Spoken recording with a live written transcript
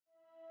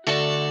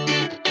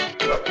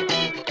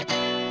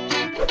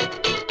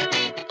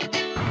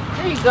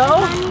go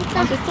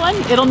on this one.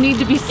 It'll need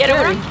to be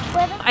stirred.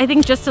 I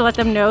think just to let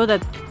them know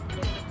that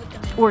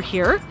we're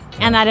here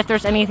and that if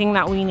there's anything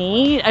that we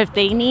need, if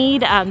they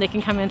need, they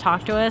can come and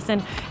talk to us.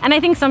 And I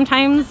think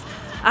sometimes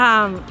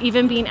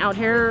even being out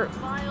here,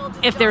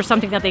 if there's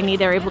something that they need,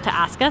 they're able to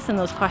ask us in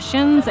those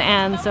questions.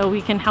 And so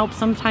we can help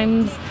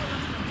sometimes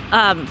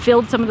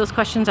field some of those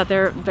questions that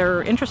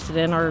they're interested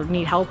in or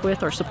need help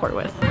with or support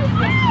with.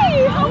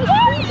 Hey, how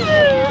are you?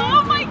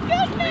 Oh my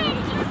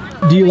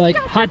goodness! Do you like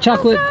hot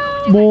chocolate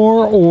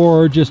more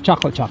or just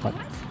chocolate?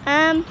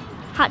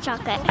 Hot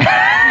chocolate.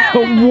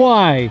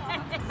 Why?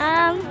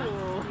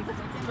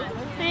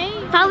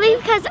 Probably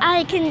because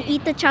I can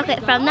eat the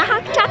chocolate from the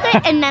hot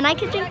chocolate and then I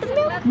can drink the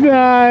milk.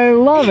 I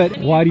love it.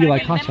 Why do you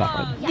like hot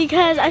chocolate?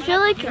 Because I feel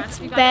like it's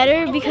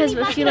better because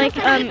if you like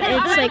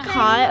it's like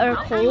hot or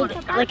cold,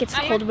 like it's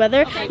cold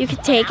weather, you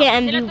could take it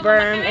and do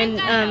warm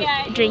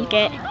and drink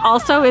it.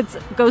 Also, it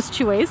goes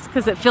two ways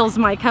because it fills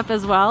my cup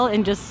as well,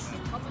 and just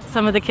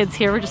some of the kids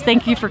here were just,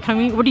 thank you for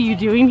coming. What are you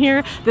doing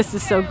here? This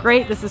is so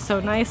great. This is so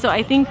nice. So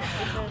I think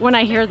when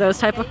I hear those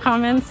type of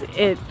comments,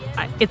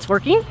 it's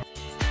working.